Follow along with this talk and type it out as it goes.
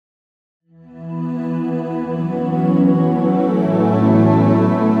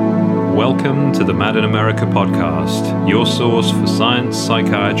Welcome to the Mad in America podcast, your source for science,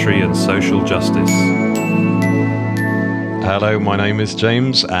 psychiatry, and social justice. Hello, my name is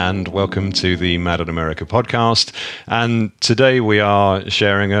James, and welcome to the Mad in America podcast. And today we are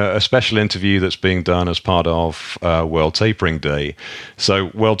sharing a special interview that's being done as part of World Tapering Day. So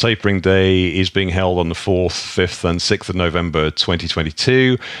World Tapering Day is being held on the 4th, 5th, and 6th of November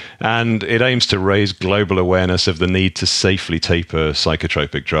 2022, and it aims to raise global awareness of the need to safely taper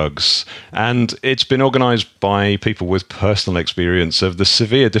psychotropic drugs. And it's been organized by people with personal experience of the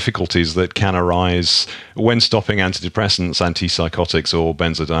severe difficulties that can arise when stopping antidepressants, antipsychotics, or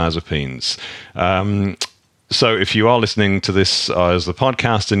benzodiazepines. So if you are listening to this as the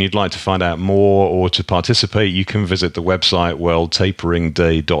podcast and you'd like to find out more or to participate, you can visit the website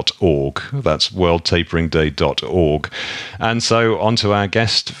worldtaperingday.org. That's worldtaperingday.org. And so on to our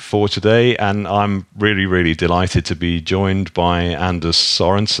guest for today, and I'm really delighted to be joined by Anders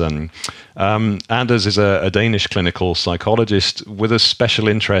Sorensen. Anders is a Danish clinical psychologist with a special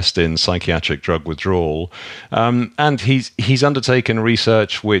interest in psychiatric drug withdrawal, and he's undertaken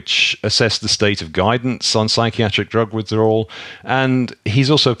research which assessed the state of guidance on psychiatric drug withdrawal, and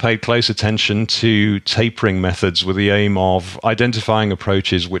he's also paid close attention to tapering methods with the aim of identifying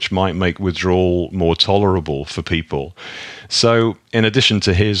approaches which might make withdrawal more tolerable for people. So, in addition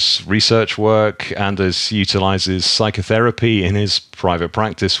to his research work, Anders utilizes psychotherapy in his private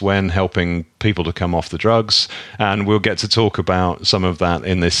practice when helping people to come off the drugs, and we'll get to talk about some of that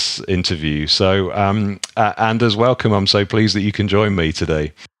in this interview. So, Anders, welcome. I'm so pleased that you can join me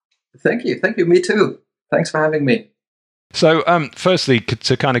today. Thank you. Me too. Thanks for having me. So, firstly,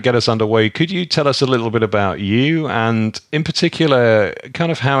 to kind of get us underway, could you tell us a little bit about you, and in particular,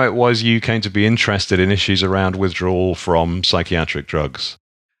 kind of how it was you came to be interested in issues around withdrawal from psychiatric drugs?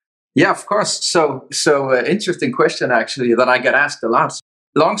 Yeah, of course. So interesting question, actually, that I get asked a lot.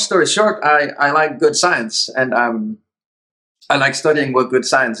 Long story short, I like good science, and I like studying what good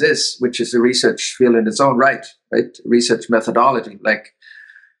science is, which is a research field in its own right? Research methodology, like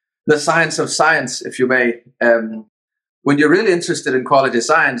the science of science, if you may. When you're really interested in quality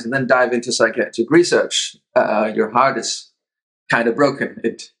science and then dive into psychiatric research, your heart is kind of broken.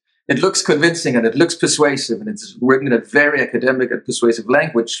 It looks convincing and it looks persuasive, and it's written in a very academic and persuasive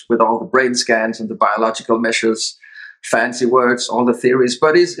language with all the brain scans and the biological measures, fancy words, all the theories,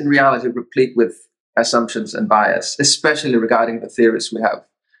 but is in reality replete with assumptions and bias, especially regarding the theories we have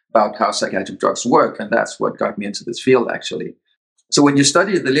about how psychiatric drugs work. And that's what got me into this field, actually. So when you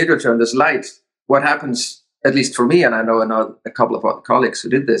study the literature in this light, what happens, at least for me, and I know a couple of other colleagues who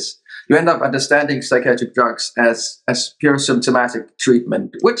did this, you end up understanding psychiatric drugs as pure symptomatic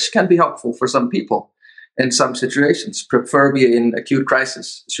treatment, which can be helpful for some people in some situations, preferably in acute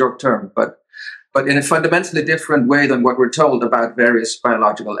crisis, short term, but in a fundamentally different way than what we're told about various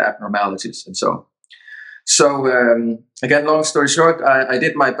biological abnormalities and so on. So again, long story short, I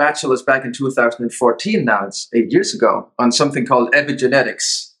did my bachelor's back in 2014, now it's 8 years ago, on something called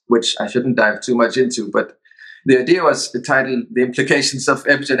epigenetics, which I shouldn't dive too much into, but the idea was titled The Implications of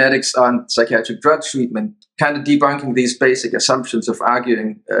Epigenetics on Psychiatric Drug Treatment, kind of debunking these basic assumptions of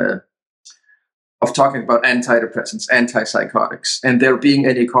arguing, of talking about antidepressants, antipsychotics, and there being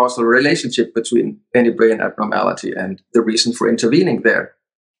any causal relationship between any brain abnormality and the reason for intervening there.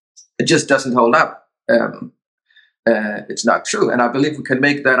 It just doesn't hold up. It's not true. And I believe we can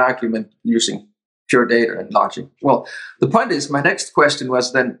make that argument using pure data and logic. Well, the point is, my next question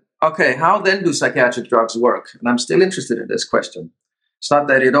was then, okay, how then do psychiatric drugs work? And I'm still interested in this question. It's not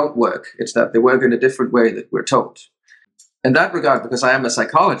that they don't work, it's that they work in a different way that we're told. In that regard, because I am a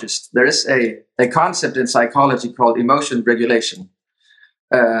psychologist, there is a concept in psychology called emotion regulation.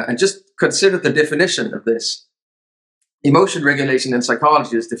 And just consider the definition of this. Emotion regulation in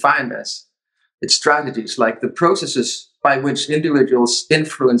psychology is defined as its strategies, like the processes by which individuals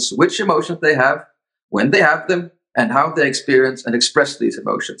influence which emotions they have, when they have them, and how they experience and express these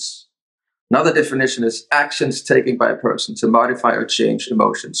emotions. Another definition is actions taken by a person to modify or change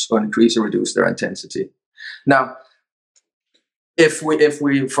emotions or increase or reduce their intensity. Now, if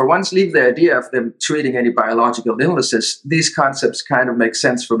we for once leave the idea of them treating any biological illnesses, these concepts kind of make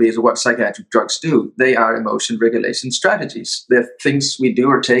sense for me as what psychiatric drugs do. They are emotion regulation strategies. They're things we do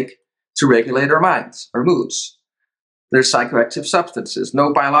or take to regulate our minds, our moods. They're psychoactive substances,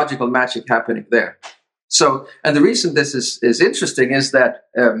 no biological magic happening there. So, and the reason this is interesting is that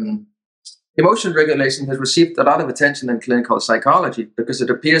emotion regulation has received a lot of attention in clinical psychology because it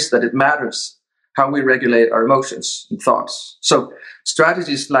appears that it matters how we regulate our emotions and thoughts. So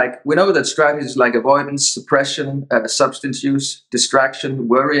we know that strategies like avoidance, suppression, substance use, distraction,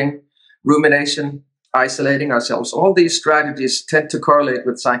 worrying, rumination, isolating ourselves. All these strategies tend to correlate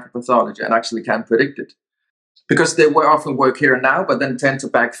with psychopathology and actually can predict it, because they often work here and now, but then tend to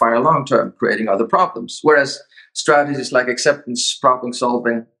backfire long term, creating other problems. Whereas strategies like acceptance, problem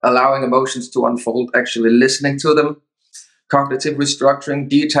solving, allowing emotions to unfold, actually listening to them, cognitive restructuring,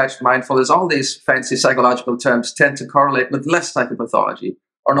 detached mindfulness, all these fancy psychological terms tend to correlate with less psychopathology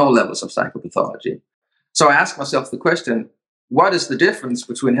or no levels of psychopathology. So I ask myself the question, what is the difference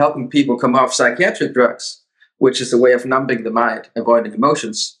between helping people come off psychiatric drugs, which is a way of numbing the mind, avoiding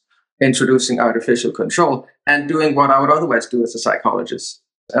emotions, introducing artificial control, and doing what I would otherwise do as a psychologist?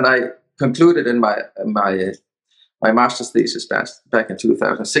 And I concluded in my master's thesis back in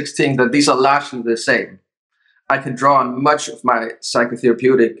 2016 that these are largely the same. I can draw on much of my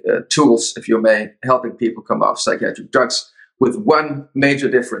psychotherapeutic tools, if you may, helping people come off psychiatric drugs, with one major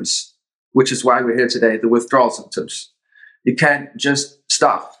difference, which is why we're here today, the withdrawal symptoms. You can't just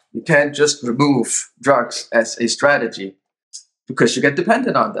stop. You can't just remove drugs as a strategy because you get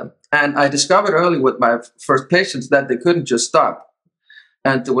dependent on them. And I discovered early with my first patients that they couldn't just stop.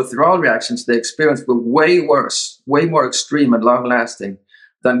 And the withdrawal reactions they experienced were way worse, way more extreme and long-lasting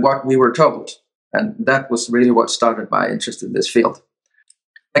than what we were told. And that was really what started my interest in this field.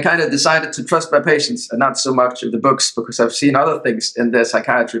 I kind of decided to trust my patients and not so much in the books, because I've seen other things in their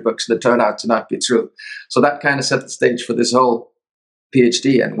psychiatry books that turn out to not be true. So that kind of set the stage for this whole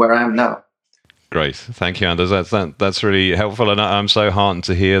PhD and where I am now. Great. Thank you, Anders. That's really helpful. And I'm so heartened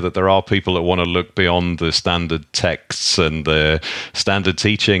to hear that there are people that want to look beyond the standard texts and the standard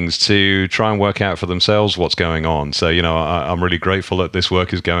teachings to try and work out for themselves what's going on. So, I'm really grateful that this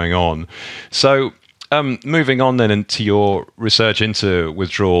work is going on. So, moving on then into your research into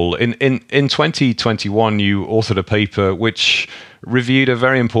withdrawal, in 2021, you authored a paper which reviewed a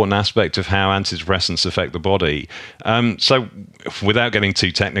very important aspect of how antidepressants affect the body. So without getting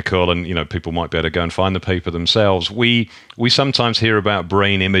too technical, and people might be able to go and find the paper themselves, we sometimes hear about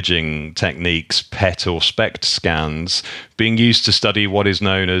brain imaging techniques, PET or SPECT scans, being used to study what is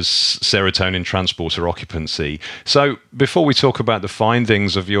known as serotonin transporter occupancy. So before we talk about the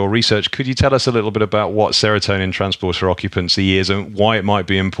findings of your research, could you tell us a little bit about what serotonin transporter occupancy is and why it might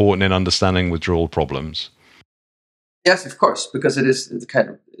be important in understanding withdrawal problems? Yes, of course, because it is kind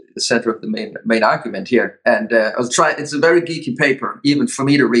of the center of the main argument here. And I'll try. It's a very geeky paper, even for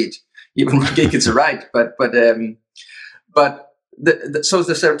me to read, even more geeky to write. So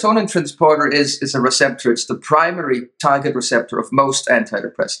the serotonin transporter is a receptor. It's the primary target receptor of most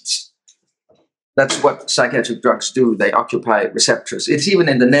antidepressants. That's what psychiatric drugs do. They occupy receptors. It's even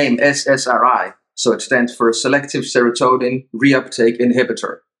in the name SSRI. So it stands for selective serotonin reuptake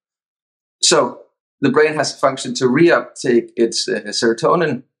inhibitor. So the brain has a function to reuptake its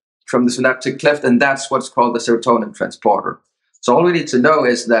serotonin from the synaptic cleft, and that's what's called the serotonin transporter. So all we need to know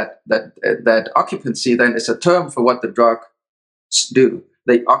is that occupancy then is a term for what the drugs do.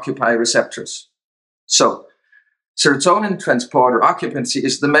 They occupy receptors. So serotonin transporter occupancy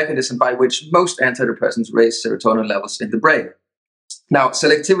is the mechanism by which most antidepressants raise serotonin levels in the brain. Now,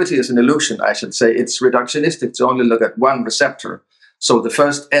 selectivity is an illusion, I should say. It's reductionistic to only look at one receptor. So the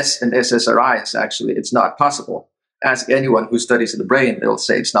first S in SSRI is actually, it's not possible. Ask anyone who studies the brain, they'll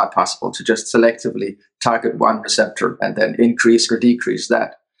say it's not possible to just selectively target one receptor and then increase or decrease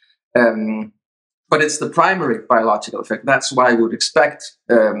that. But it's the primary biological effect. That's why we would expect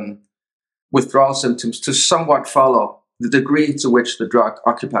withdrawal symptoms to somewhat follow the degree to which the drug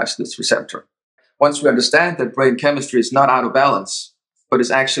occupies this receptor. Once we understand that brain chemistry is not out of balance, but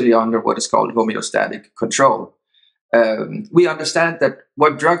is actually under what is called homeostatic control, we understand that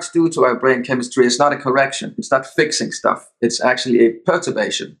what drugs do to our brain chemistry is not a correction. It's not fixing stuff. It's actually a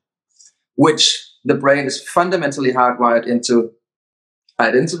perturbation, which the brain is fundamentally hardwired into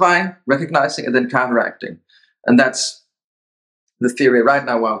identifying, recognizing, and then counteracting. And that's the theory right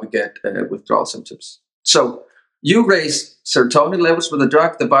now while we get withdrawal symptoms. So you raise serotonin levels with a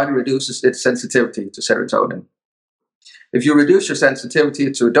drug, the body reduces its sensitivity to serotonin. If you reduce your sensitivity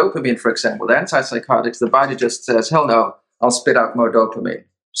to dopamine, for example, the antipsychotics, the body just says, hell no, I'll spit out more dopamine.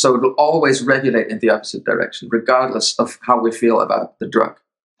 So it will always regulate in the opposite direction, regardless of how we feel about the drug.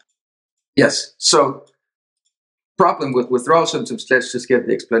 Yes, so problem with withdrawal symptoms, let's just get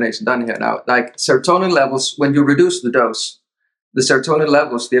the explanation done here now. Like serotonin levels, when you reduce the dose, the serotonin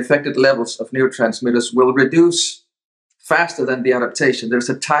levels, the affected levels of neurotransmitters will reduce faster than the adaptation. There's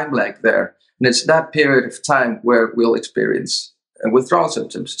a time lag there. And it's that period of time where we'll experience withdrawal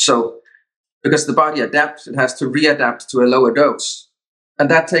symptoms. So because the body adapts, it has to readapt to a lower dose. And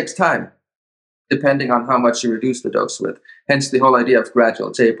that takes time, depending on how much you reduce the dose with. Hence the whole idea of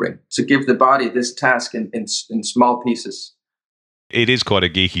gradual tapering, to give the body this task in small pieces. It is quite a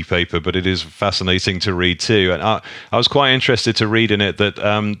geeky paper, but it is fascinating to read too. And I was quite interested to read in it that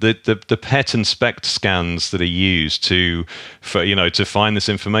the PET and SPECT scans that are used to find this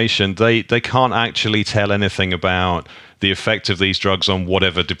information, they can't actually tell anything about the effect of these drugs on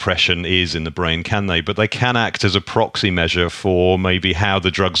whatever depression is in the brain, can they? But they can act as a proxy measure for maybe how the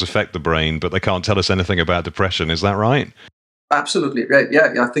drugs affect the brain, but they can't tell us anything about depression. Is that right? Absolutely right.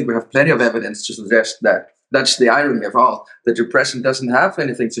 Yeah, I think we have plenty of evidence to suggest that. That's the irony of all. The depression doesn't have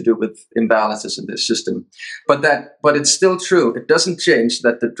anything to do with imbalances in this system. But it's still true. It doesn't change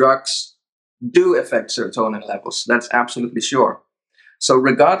that the drugs do affect serotonin levels. That's absolutely sure. So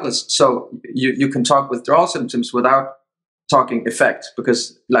regardless, you can talk withdrawal symptoms without talking effect,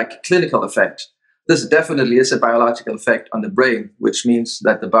 because like clinical effect, this definitely is a biological effect on the brain, which means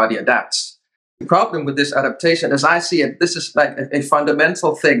that the body adapts. The problem with this adaptation, as I see it, this is like a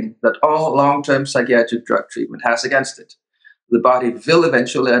fundamental thing that all long-term psychiatric drug treatment has against it. The body will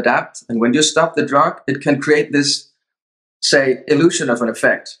eventually adapt, and when you stop the drug, it can create this, say, illusion of an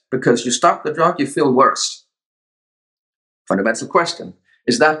effect. Because you stop the drug, you feel worse. Fundamental question.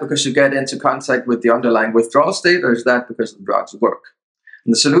 Is that because you get into contact with the underlying withdrawal state, or is that because the drugs work?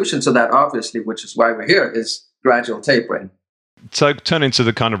 And the solution to that, obviously, which is why we're here, is gradual tapering. So turning to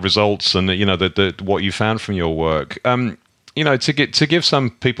the kind of results and the what you found from your work, to give some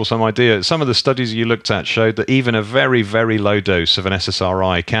people some idea, some of the studies you looked at showed that even a very, very low dose of an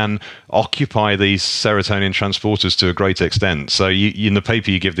SSRI can occupy these serotonin transporters to a great extent. So in the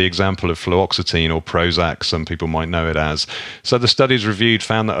paper, you give the example of fluoxetine or Prozac, some people might know it as. So the studies reviewed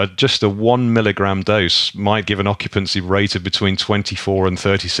found that just a 1 milligram dose might give an occupancy rate of between 24 and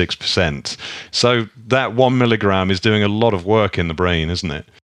 36%. So that 1 milligram is doing a lot of work in the brain, isn't it?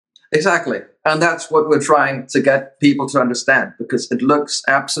 Exactly. And that's what we're trying to get people to understand, because it looks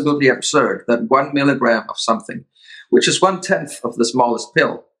absolutely absurd that 1 milligram of something, which is 1/10 of the smallest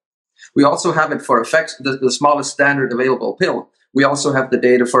pill. We also have it for the smallest standard available pill. We also have the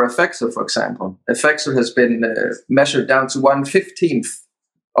data for Effexor, for example. Effexor has been measured down to 1/15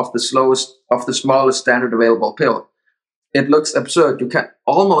 of the smallest standard available pill. It looks absurd. You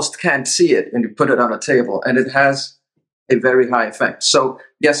almost can't see it when you put it on a table, and it has a very high effect. So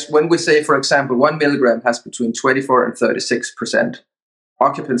yes, when we say, for example, 1 milligram has between 24 and 36%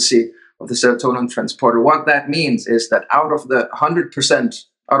 occupancy of the serotonin transporter, what that means is that out of the 100%,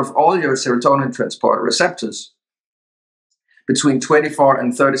 out of all your serotonin transporter receptors, between 24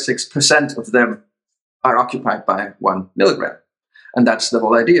 and 36% of them are occupied by 1 milligram. And that's the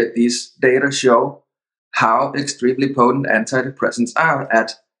whole idea. These data show how extremely potent antidepressants are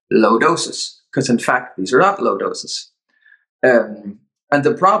at low doses, because in fact, these are not low doses. And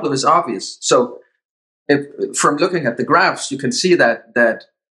the problem is obvious. So from looking at the graphs, you can see that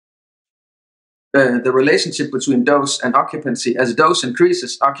the relationship between dose and occupancy, as dose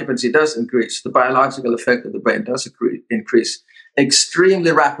increases, occupancy does increase. The biological effect of the brain does increase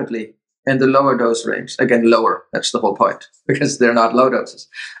extremely rapidly in the lower dose range. Again, lower, that's the whole point, because they're not low doses.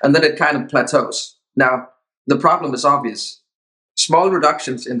 And then it kind of plateaus. Now, the problem is obvious. Small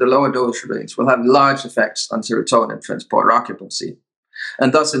reductions in the lower dose range will have large effects on serotonin transporter occupancy,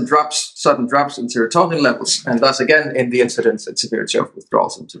 and thus in sudden drops in serotonin levels, and thus again in the incidence and severity of withdrawal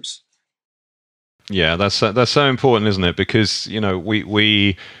symptoms. Yeah, that's so important, isn't it? Because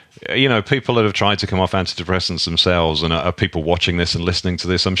we people that have tried to come off antidepressants themselves, and are people watching this and listening to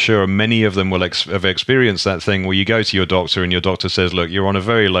this, I'm sure many of them will have experienced that thing where you go to your doctor and your doctor says, look, you're on a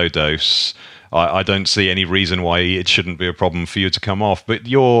very low dose. I don't see any reason why it shouldn't be a problem for you to come off. But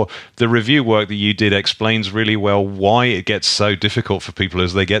the review work that you did explains really well why it gets so difficult for people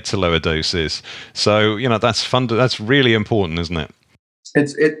as they get to lower doses. So, that's fun. That's really important, isn't it?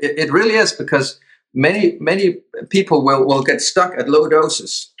 It really is, because many people will get stuck at low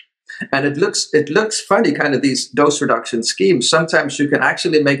doses. And it looks funny, kind of these dose reduction schemes. Sometimes you can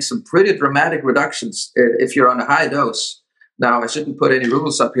actually make some pretty dramatic reductions if you're on a high dose. Now, I shouldn't put any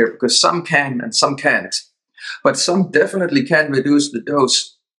rules up here, because some can and some can't. But some definitely can reduce the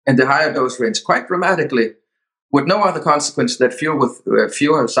dose in the higher dose range quite dramatically, with no other consequence than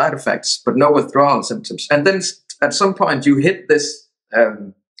fewer side effects, but no withdrawal symptoms. And then at some point, you hit this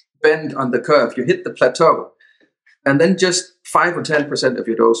bend on the curve, you hit the plateau, and then just 5 or 10% of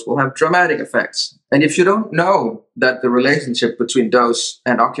your dose will have dramatic effects. And if you don't know that the relationship between dose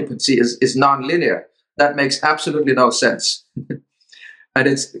and occupancy is nonlinear, that makes absolutely no sense. And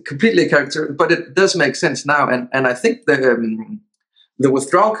it's completely characteristic, but it does make sense now. And I think the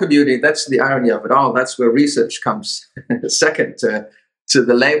withdrawal community, that's the irony of it all. That's where research comes second to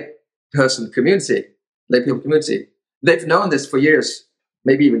the lay people community. They've known this for years,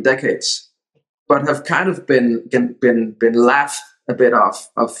 maybe even decades, but have kind of been laughed a bit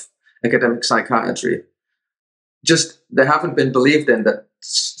of academic psychiatry. Just they haven't been believed in that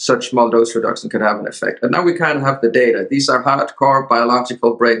such small dose reduction could have an effect. And now we kind of have the data. These are hardcore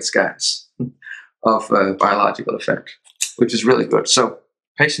biological brain scans of biological effect, which is really good. So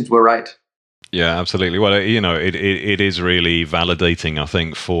patients were right. Yeah, absolutely. Well, it is really validating, I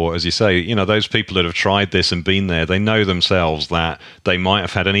think, for, as you say, those people that have tried this and been there, they know themselves that they might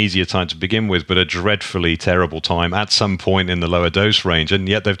have had an easier time to begin with, but a dreadfully terrible time at some point in the lower dose range. And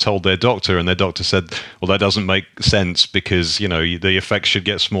yet they've told their doctor, and their doctor said, well, that doesn't make sense because, the effects should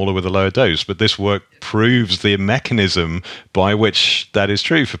get smaller with a lower dose. But this work proves the mechanism by which that is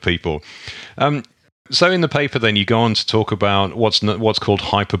true for people. So in the paper, then, you go on to talk about what's called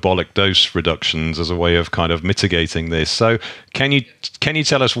hyperbolic dose reductions as a way of kind of mitigating this. So can you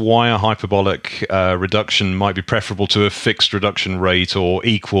tell us why a hyperbolic reduction might be preferable to a fixed reduction rate or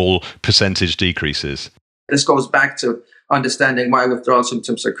equal percentage decreases? This goes back to understanding why withdrawal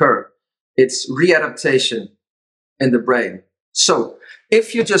symptoms occur. It's readaptation in the brain. So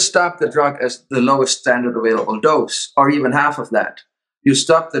if you just stop the drug as the lowest standard available dose, or even half of that, you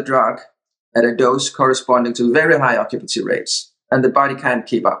stop the drug at a dose corresponding to very high occupancy rates, and the body can't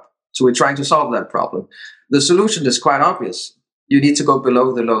keep up. So we're trying to solve that problem. The solution is quite obvious. You need to go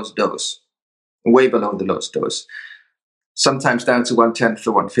below the lowest dose, way below the lowest dose, sometimes down to 1/10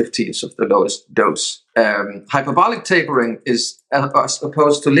 or 1/15 of the lowest dose. Hyperbolic tapering is as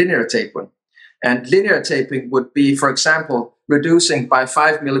opposed to linear tapering. And linear tapering would be, for example, reducing by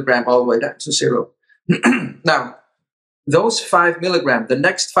 5 milligram all the way down to 0. Now, those 5 milligram, the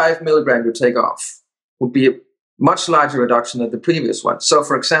next 5 milligram you take off would be a much larger reduction than the previous one. So,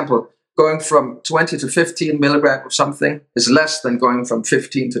 for example, going from 20 to 15 milligram of something is less than going from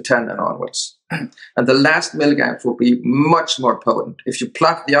 15 to 10 and onwards. And the last milligrams will be much more potent. If you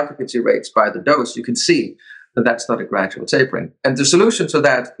plot the occupancy rates by the dose, you can see that that's not a gradual tapering. And the solution to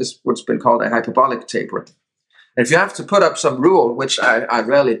that is what's been called a hyperbolic tapering. And if you have to put up some rule, which I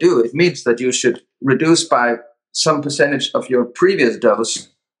rarely do, it means that you should reduce by some percentage of your previous dose,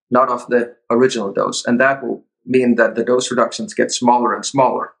 not of the original dose. And that will mean that the dose reductions get smaller and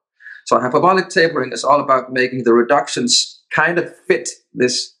smaller. So hyperbolic tapering is all about making the reductions kind of fit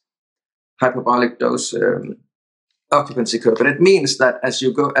this hyperbolic dose occupancy curve. And it means that as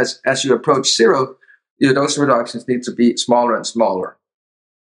you approach 0, your dose reductions need to be smaller and smaller.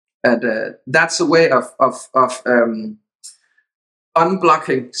 And that's a way of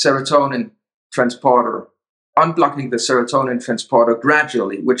unblocking serotonin transporter. Unblocking the serotonin transporter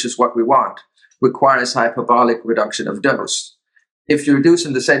gradually, which is what we want, requires hyperbolic reduction of dose. If you reduce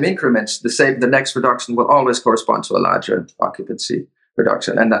in the same increments, the next reduction will always correspond to a larger occupancy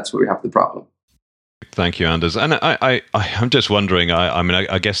reduction, and that's where we have the problem. Thank you, Anders. And I'm just wondering,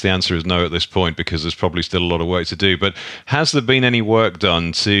 I guess the answer is no at this point because there's probably still a lot of work to do, but has there been any work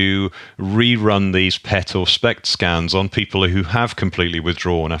done to rerun these PET or SPECT scans on people who have completely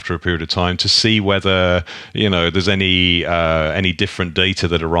withdrawn after a period of time to see whether, there's any different data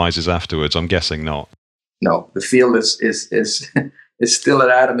that arises afterwards? I'm guessing not. No, the field is still at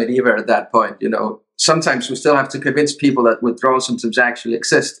Adam and Eve at that point. Sometimes we still have to convince people that withdrawal symptoms actually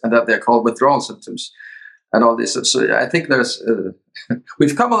exist and that they're called withdrawal symptoms and all this. So I think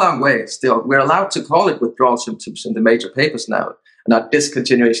we've come a long way still. We're allowed to call it withdrawal symptoms in the major papers now, not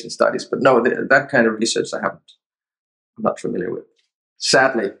discontinuation studies. But no, that kind of research I'm not familiar with,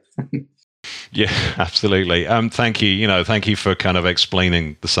 sadly. Yeah, absolutely. Thank you. Thank you for kind of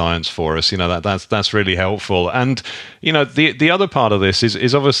explaining the science for us. That's really helpful. And the other part of this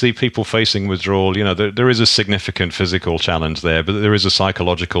is obviously people facing withdrawal. There is a significant physical challenge there, but there is a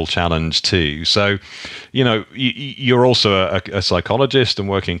psychological challenge too. So, you're also a psychologist and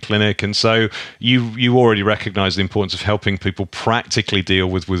work in clinic, and so you already recognise the importance of helping people practically deal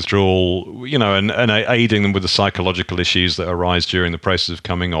with withdrawal. And aiding them with the psychological issues that arise during the process of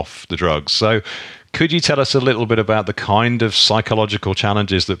coming off the drugs. So could you tell us a little bit about the kind of psychological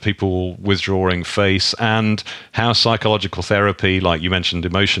challenges that people withdrawing face and how psychological therapy, like you mentioned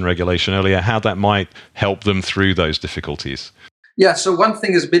emotion regulation earlier, how that might help them through those difficulties? Yeah, so one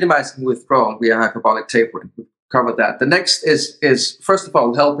thing is minimizing withdrawal via hyperbolic tapering. We've covered that. The next is first of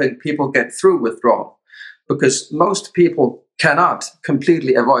all, helping people get through withdrawal, because most people cannot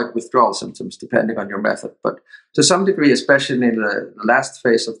completely avoid withdrawal symptoms depending on your method. But to some degree, especially in the last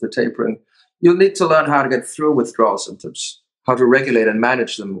phase of the tapering, you'll need to learn how to get through withdrawal symptoms, how to regulate and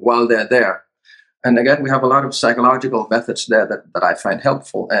manage them while they're there. And again, we have a lot of psychological methods there that I find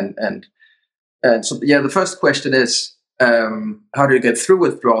helpful. And so, the first question is, how do you get through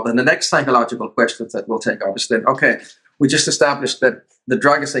withdrawal? Then the next psychological questions that we'll take up is then, okay, we just established that the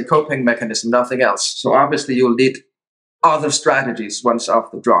drug is a coping mechanism, nothing else. So obviously you'll need other strategies once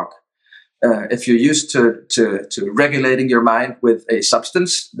off the drug. If you're used to regulating your mind with a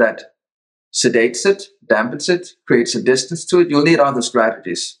substance that sedates it, dampens it, creates a distance to it, you'll need other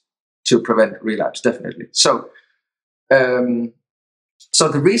strategies to prevent relapse, definitely. So the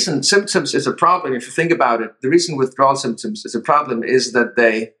reason symptoms is a problem, if you think about it, the reason withdrawal symptoms is a problem is that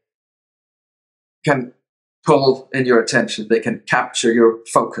they can pull in your attention, they can capture your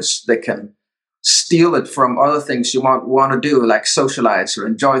focus, they can steal it from other things you might want to do, like socialize or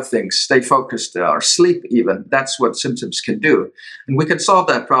enjoy things, stay focused, or sleep even. That's what symptoms can do. And we can solve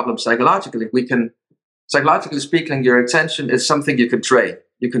that problem psychologically. Psychologically speaking, your attention is something you can train.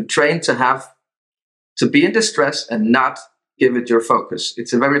 You can train to be in distress and not give it your focus.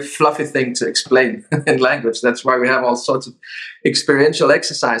 It's a very fluffy thing to explain in language. That's why we have all sorts of experiential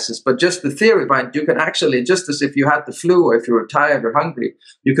exercises. But just the theory behind, you can actually, just as if you had the flu or if you were tired or hungry,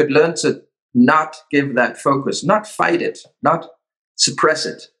 you could learn to not give that focus, not fight it, not suppress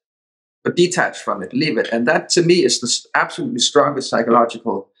it, but detach from it, leave it. And that, to me, is the absolutely strongest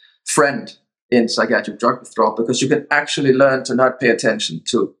psychological friend in psychiatric drug withdrawal, because you can actually learn to not pay attention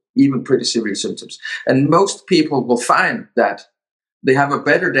to even pretty serious symptoms. And most people will find that they have a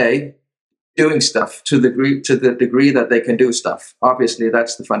better day doing stuff to the degree that they can do stuff. Obviously,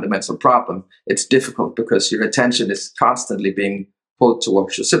 that's the fundamental problem. It's difficult because your attention is constantly being pulled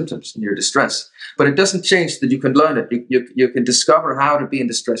towards your symptoms and your distress. But it doesn't change that you can learn it. You can discover how to be in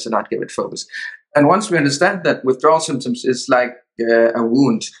distress and not give it focus. And once we understand that withdrawal symptoms is like a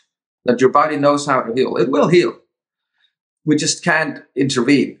wound that your body knows how to heal, it will heal. We just can't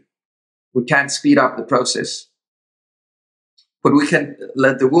intervene. We can't speed up the process. But we can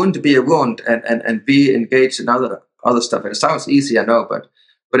let the wound be a wound and be engaged in other stuff. And it sounds easy, I know,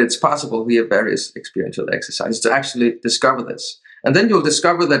 but it's possible via various experiential exercises to actually discover this. And then you'll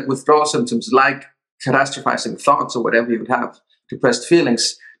discover that withdrawal symptoms like catastrophizing thoughts or whatever you would have, depressed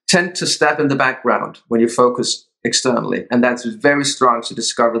feelings, tend to step in the background when you focus externally. And that's very strong to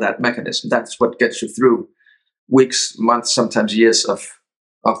discover that mechanism. That's what gets you through weeks, months, sometimes years of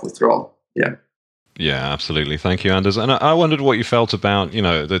withdrawal. Yeah. Yeah, absolutely. Thank you, Anders. And I wondered what you felt about,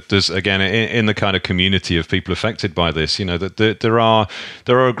 that there's, again, in the kind of community of people affected by this, that there are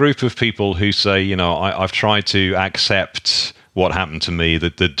a group of people who say, I've tried to accept what happened to me, the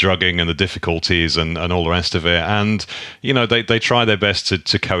drugging and the difficulties and all the rest of it. And, they try their best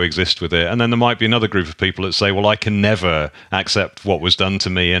to coexist with it. And then there might be another group of people that say, well, I can never accept what was done to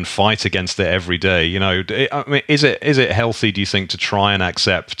me and fight against it every day. Is it healthy, do you think, to try and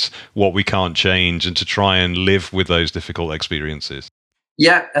accept what we can't change and to try and live with those difficult experiences?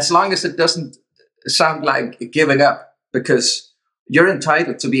 Yeah, as long as it doesn't sound like giving up, because you're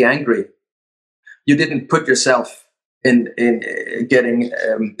entitled to be angry. You didn't put yourself in getting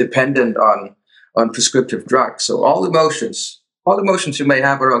dependent on prescriptive drugs. So all emotions you may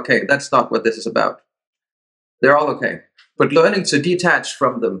have are okay. That's not what this is about. They're all okay. But learning to detach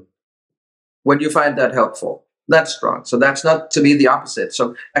from them when you find that helpful, that's strong. So that's not, to me, the opposite.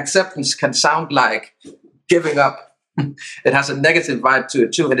 So acceptance can sound like giving up. It has a negative vibe to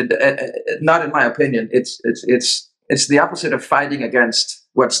it too, and not in my opinion. It's the opposite of fighting against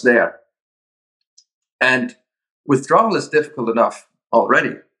what's there. And withdrawal is difficult enough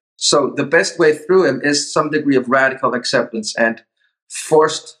already. So the best way through him is some degree of radical acceptance and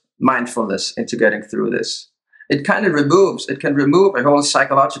forced mindfulness into getting through this. It can remove a whole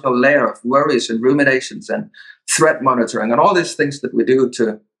psychological layer of worries and ruminations and threat monitoring and all these things that we do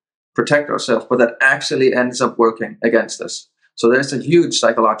to protect ourselves, but that actually ends up working against us. So there's a huge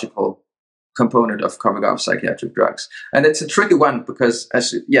psychological component of coming off psychiatric drugs. And it's a tricky one because,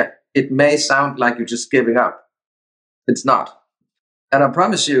 it may sound like you're just giving up. It's not. And I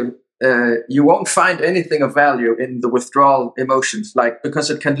promise you, you won't find anything of value in the withdrawal emotions, because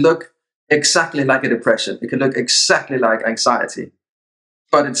it can look exactly like a depression. It can look exactly like anxiety,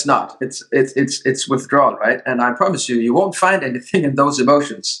 but it's not. It's withdrawal, right? And I promise you, you won't find anything in those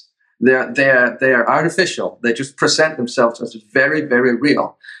emotions. They're artificial. They just present themselves as very, very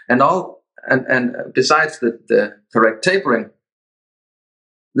real. And besides the correct tapering,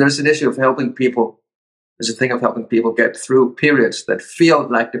 there's an issue of helping people. There's a thing of helping people get through periods that feel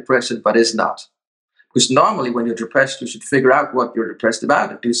like depression, but is not. Because normally when you're depressed, you should figure out what you're depressed about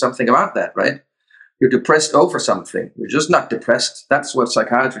and do something about that, right? You're depressed over something. You're just not depressed. That's what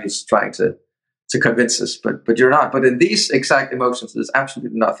psychiatry is trying to convince us, but you're not. But in these exact emotions, there's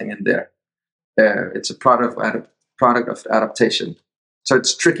absolutely nothing in there. It's a product of adaptation. So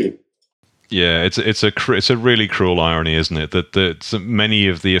it's tricky. Yeah, it's a really cruel irony, isn't it? That many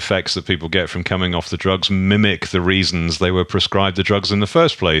of the effects that people get from coming off the drugs mimic the reasons they were prescribed the drugs in the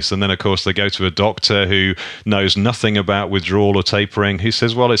first place, and then of course they go to a doctor who knows nothing about withdrawal or tapering, who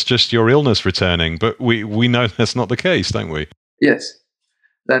says, "Well, it's just your illness returning," but we know that's not the case, don't we? Yes,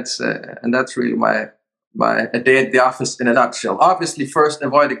 that's really my a day at the office in a nutshell. Obviously, first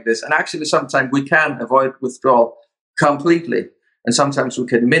avoiding this, and actually sometimes we can avoid withdrawal completely. And sometimes we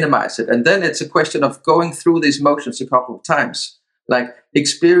can minimize it. And then it's a question of going through these motions a couple of times, like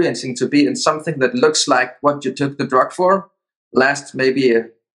experiencing to be in something that looks like what you took the drug for, lasts maybe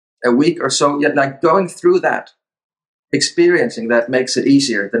a week or so, yet like going through that, experiencing that makes it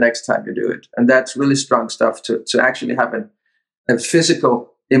easier the next time you do it. And that's really strong stuff to actually have a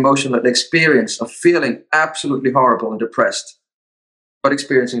physical, emotional experience of feeling absolutely horrible and depressed, but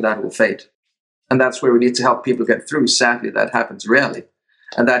experiencing that will fade. And that's where we need to help people get through. Sadly, that happens rarely.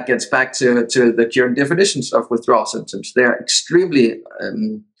 And that gets back to the current definitions of withdrawal symptoms. They're extremely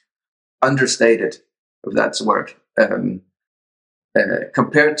understated, if that's a word,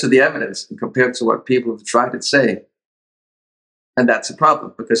 compared to the evidence and compared to what people have tried to say. And that's a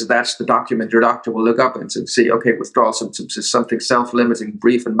problem, because that's the document your doctor will look up into and see, okay, withdrawal symptoms is something self-limiting,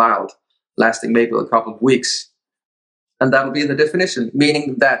 brief and mild, lasting maybe a couple of weeks. And that'll be the definition,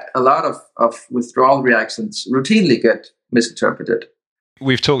 meaning that a lot of withdrawal reactions routinely get misinterpreted.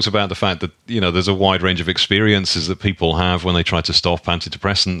 We've talked about the fact that, there's a wide range of experiences that people have when they try to stop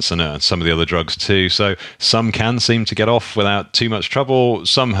antidepressants and some of the other drugs too. So some can seem to get off without too much trouble.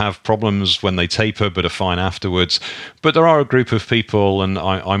 Some have problems when they taper but are fine afterwards. But there are a group of people, and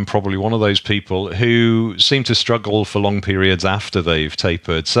I'm probably one of those people, who seem to struggle for long periods after they've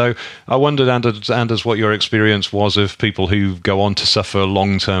tapered. So I wondered, Anders, what your experience was of people who go on to suffer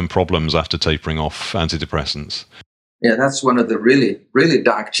long-term problems after tapering off antidepressants. Yeah, that's one of the really, really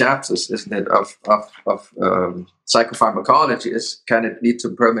dark chapters, isn't it, of psychopharmacology, is can it lead to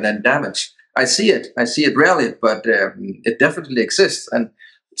permanent damage? I see it rarely, but it definitely exists. And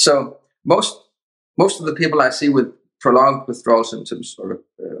so most of the people I see with prolonged withdrawal symptoms, or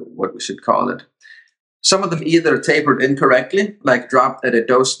what we should call it, some of them either tapered incorrectly, like dropped at a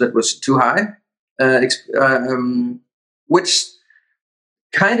dose that was too high, which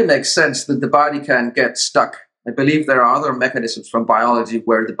kind of makes sense that the body can get stuck. I believe there are other mechanisms from biology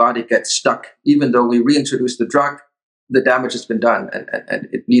where the body gets stuck. Even though we reintroduce the drug, the damage has been done, and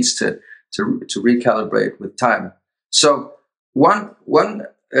it needs to recalibrate with time. So one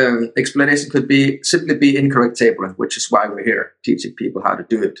explanation could simply be incorrect tapering, which is why we're here, teaching people how to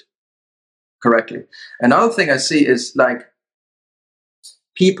do it correctly. Another thing I see is like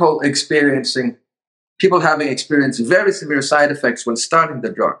people having experienced very severe side effects when starting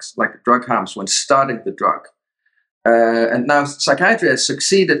the drugs, like drug harms when starting the drug. And now psychiatry has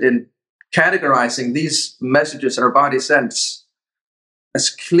succeeded in categorizing these messages our body sends as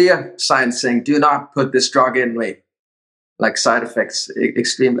clear signs saying, do not put this drug in me, like side effects,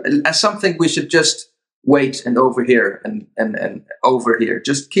 extreme, as something we should just wait and overhear and overhear.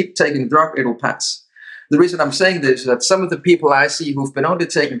 Just keep taking the drug, it'll pass. The reason I'm saying this is that some of the people I see who've been only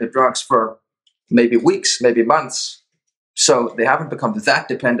taking the drugs for maybe weeks, maybe months, so they haven't become that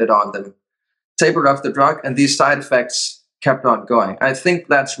dependent on them, tapered off the drug, and these side effects kept on going. I think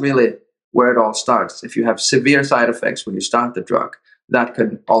that's really where it all starts. If you have severe side effects when you start the drug, that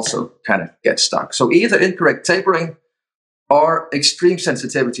can also kind of get stuck. So either incorrect tapering or extreme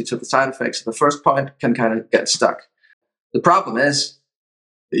sensitivity to the side effects at the first point can kind of get stuck. The problem is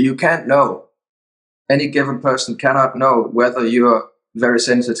you can't know. Any given person cannot know whether you're very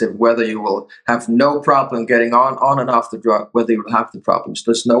sensitive, whether you will have no problem getting on and off the drug, whether you will have the problems.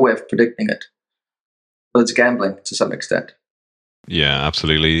 There's no way of predicting it. But it's gambling to some extent. Yeah,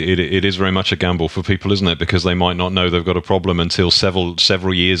 absolutely. It is very much a gamble for people, isn't it? Because they might not know they've got a problem until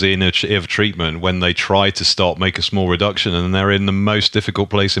several years in of treatment, when they try to stop, make a small reduction, and they're in the most difficult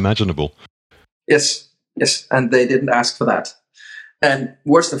place imaginable. Yes, and they didn't ask for that. And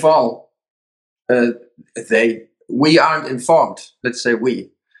worst of all, we aren't informed. Let's say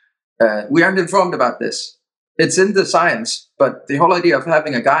we aren't informed about this. It's in the science, but the whole idea of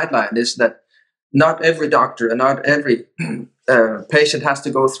having a guideline is that not every doctor and not every patient has to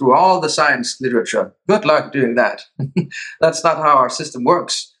go through all the science literature. Good luck doing that. That's not how our system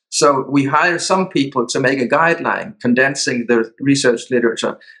works. So we hire some people to make a guideline condensing the research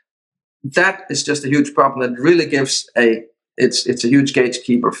literature. That is just a huge problem. That really gives it's a huge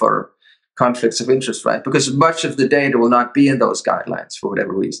gatekeeper for conflicts of interest, right? Because much of the data will not be in those guidelines for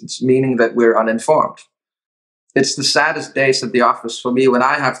whatever reasons, meaning that we're uninformed. It's the saddest days at the office for me when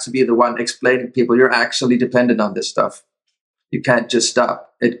I have to be the one explaining to people, you're actually dependent on this stuff. You can't just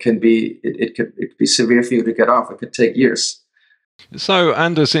stop. It could be severe for you to get off. It could take years. So,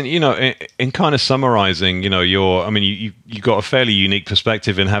 Anders, in kind of summarizing, you got a fairly unique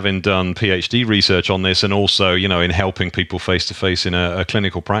perspective in having done PhD research on this, and also, in helping people face to face in a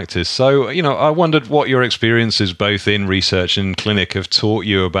clinical practice. So, I wondered what your experiences, both in research and clinic, have taught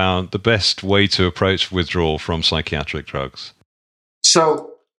you about the best way to approach withdrawal from psychiatric drugs.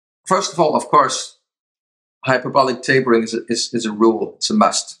 So, first of all, of course, hyperbolic tapering is a rule. It's a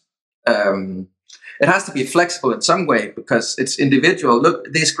must. It has to be flexible in some way because it's individual.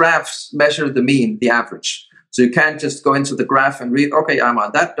 Look, these graphs measure the mean, the average. So you can't just go into the graph and read, okay, I'm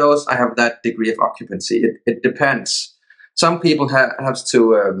on that dose, I have that degree of occupancy. It depends. Some people have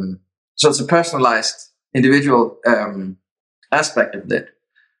to, so it's a personalized, individual aspect of it.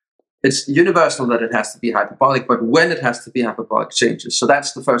 It's universal that it has to be hyperbolic, but when it has to be hyperbolic changes. So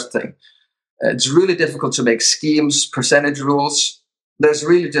that's the first thing. It's really difficult to make schemes, percentage rules. There's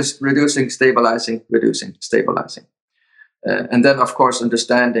really just reducing, stabilizing. And then, of course,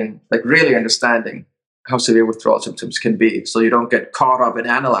 really understanding how severe withdrawal symptoms can be. So you don't get caught up in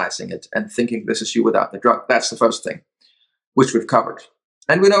analyzing it and thinking this is you without the drug. That's the first thing, which we've covered.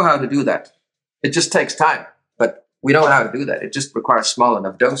 And we know how to do that. It just takes time, but we know how to do that. It just requires small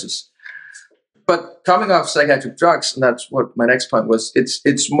enough doses. But coming off psychiatric drugs, and that's what my next point was,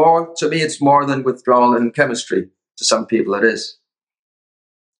 it's more than withdrawal in chemistry. To some people it is.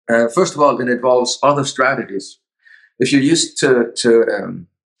 First of all, it involves other strategies. If you're used to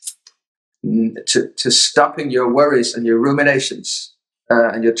stopping your worries and your ruminations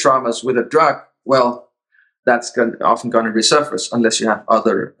and your traumas with a drug, well, that's often going to resurface unless you have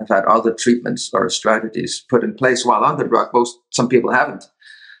had other treatments or strategies put in place while on the drug. Some people haven't.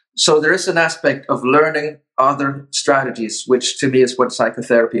 So there is an aspect of learning other strategies, which to me is what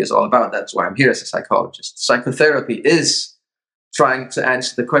psychotherapy is all about. That's why I'm here as a psychologist. Psychotherapy is trying to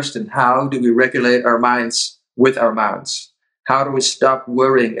answer the question, how do we regulate our minds with our mouths? How do we stop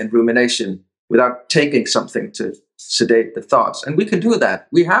worrying and rumination without taking something to sedate the thoughts? And we can do that.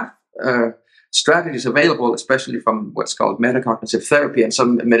 We have strategies available, especially from what's called metacognitive therapy and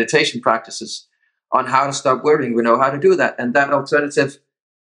some meditation practices on how to stop worrying. We know how to do that. And that alternative,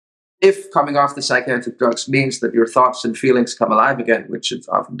 if coming off the psychiatric drugs means that your thoughts and feelings come alive again, which it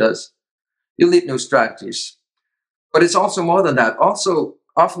often does, you'll need new strategies. But it's also more than that. Also,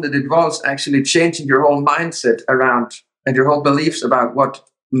 often it involves actually changing your whole mindset around and your whole beliefs about what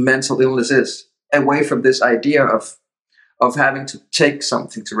mental illness is, away from this idea of having to take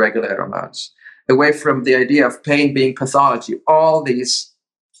something to regulate our minds, away from the idea of pain being pathology, all these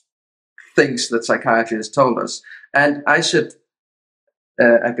things that psychiatry has told us. And I should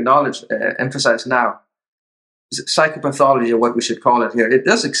emphasize now, psychopathology, or what we should call it here, it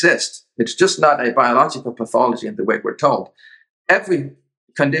does exist. It's just not a biological pathology in the way we're told. Every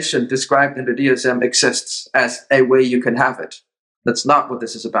condition described in the DSM exists as a way you can have it. That's not what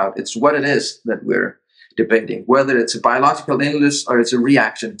this is about. It's what it is that we're debating, whether it's a biological illness or it's a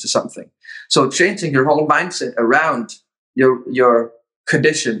reaction to something. So changing your whole mindset around your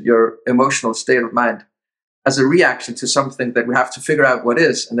condition, your emotional state of mind, as a reaction to something that we have to figure out what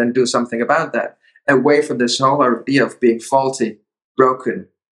is and then do something about that, away from this whole idea of being faulty, broken,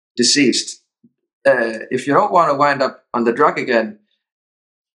 diseased. If you don't want to wind up on the drug again,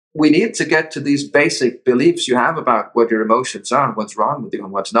 we need to get to these basic beliefs you have about what your emotions are and what's wrong with you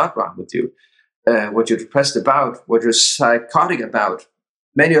and what's not wrong with you, what you're depressed about, what you're psychotic about.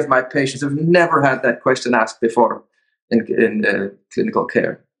 Many of my patients have never had that question asked before in clinical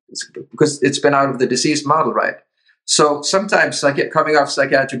care because it's been out of the disease model, right? So sometimes coming off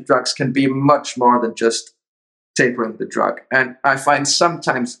psychiatric drugs can be much more than just tapering the drug. And I find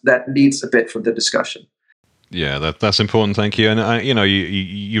sometimes that needs a bit from the discussion. Yeah, that's important. Thank you. And,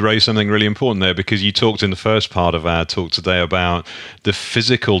 you raised something really important there, because you talked in the first part of our talk today about the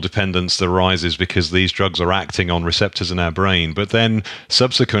physical dependence that arises because these drugs are acting on receptors in our brain. But then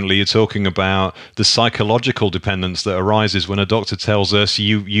subsequently, you're talking about the psychological dependence that arises when a doctor tells us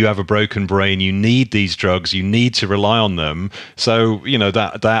you have a broken brain, you need these drugs, you need to rely on them. So,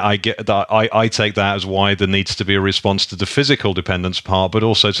 that I get that I take that as why there needs to be a response to the physical dependence part, but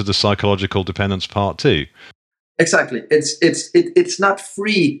also to the psychological dependence part too. Exactly. It's not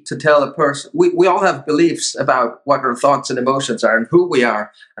free to tell a person. We all have beliefs about what our thoughts and emotions are and who we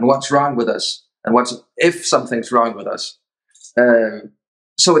are and what's wrong with us and if something's wrong with us.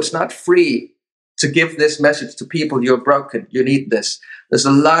 So it's not free to give this message to people. You're broken. You need this. There's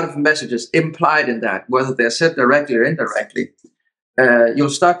a lot of messages implied in that, whether they're said directly or indirectly. You'll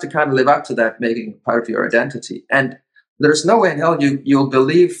start to kind of live up to that, making it part of your identity. And there's no way in hell you'll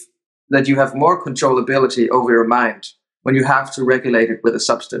believe that you have more controllability over your mind when you have to regulate it with a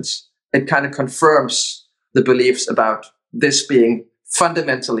substance. It kind of confirms the beliefs about this being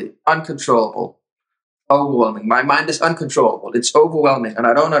fundamentally uncontrollable, overwhelming. My mind is uncontrollable. It's overwhelming, and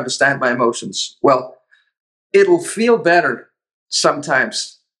I don't understand my emotions. Well, it'll feel better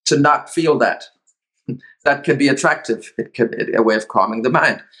sometimes to not feel that. That can be attractive. It can be a way of calming the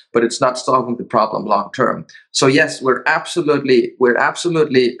mind, but it's not solving the problem long term. So yes, we're absolutely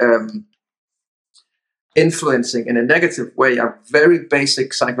influencing in a negative way our very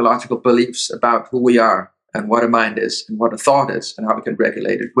basic psychological beliefs about who we are and what a mind is and what a thought is and how we can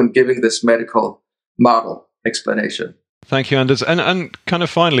regulate it when giving this medical model explanation. Thank you, Anders. And kind of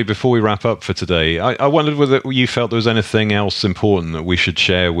finally, before we wrap up for today, I wondered whether you felt there was anything else important that we should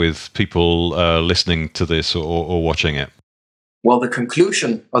share with people listening to this or watching it. Well, the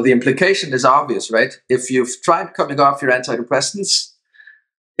conclusion or the implication is obvious, right? If you've tried coming off your antidepressants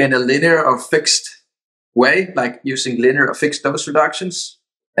in a linear or fixed way, like using linear or fixed dose reductions,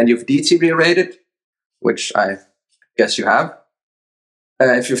 and you've deteriorated, which I guess you have,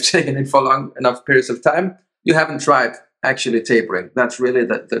 if you've taken it for long enough periods of time, you haven't tried actually tapering. That's really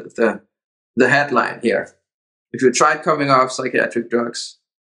the headline here. If you tried coming off psychiatric drugs,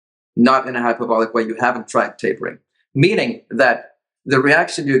 not in a hyperbolic way, you haven't tried tapering. Meaning that the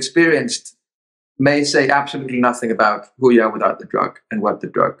reaction you experienced may say absolutely nothing about who you are without the drug and what the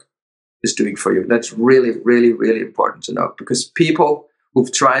drug is doing for you. That's really, really, really important to know, because people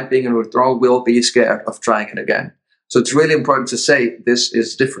who've tried being in withdrawal will be scared of trying it again. So it's really important to say this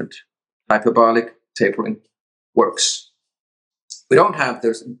is different. Hyperbolic tapering works. We don't have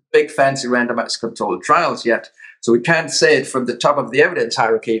those big fancy randomized controlled trials yet, so we can't say it from the top of the evidence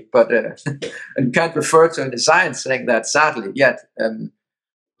hierarchy, but and can't refer to any science saying that, sadly, yet.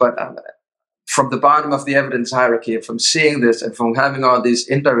 But from the bottom of the evidence hierarchy, from seeing this and from having all these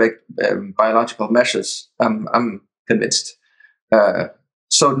indirect biological measures, I'm convinced.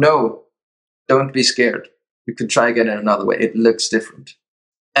 So no, don't be scared. You can try again in another way. It looks different.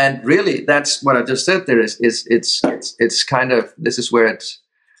 And really, that's what I just said there it's kind of, this is where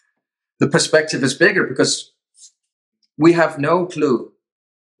the perspective is bigger, because we have no clue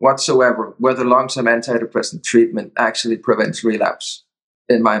whatsoever whether long-term antidepressant treatment actually prevents relapse,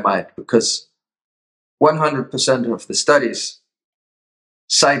 in my mind, because 100% of the studies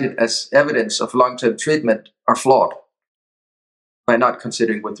cited as evidence of long-term treatment are flawed by not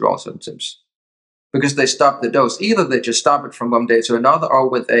considering withdrawal symptoms. Because they stop the dose. Either they just stop it from one day to another, or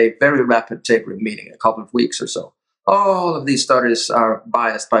with a very rapid tapering, meaning a couple of weeks or so. All of these studies are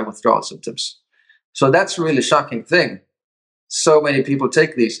biased by withdrawal symptoms. So that's a really shocking thing. So many people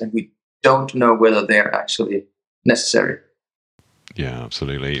take these, and we don't know whether they're actually necessary. Yeah,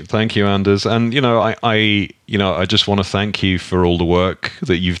 absolutely. Thank you, Anders. And I just want to thank you for all the work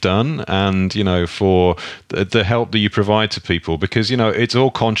that you've done, and for the help that you provide to people, because it's all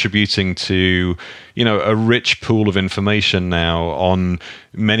contributing to a rich pool of information now on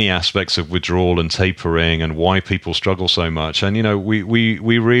many aspects of withdrawal and tapering and why people struggle so much. And we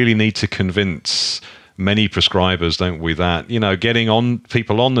really need to convince many prescribers, don't we, that getting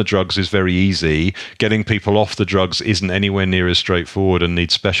people on the drugs is very easy. Getting people off the drugs isn't anywhere near as straightforward and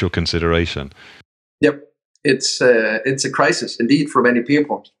needs special consideration. Yep, it's a crisis indeed for many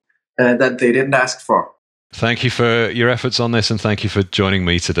people that they didn't ask for. Thank you for your efforts on this, and thank you for joining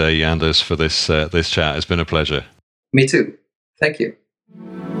me today, Anders, for this chat. It's been a pleasure. Me too. Thank you.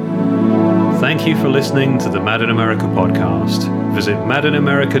 Thank you for listening to the Mad in America podcast. Visit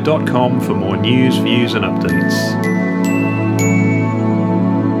madinamerica.com for more news, views, and updates.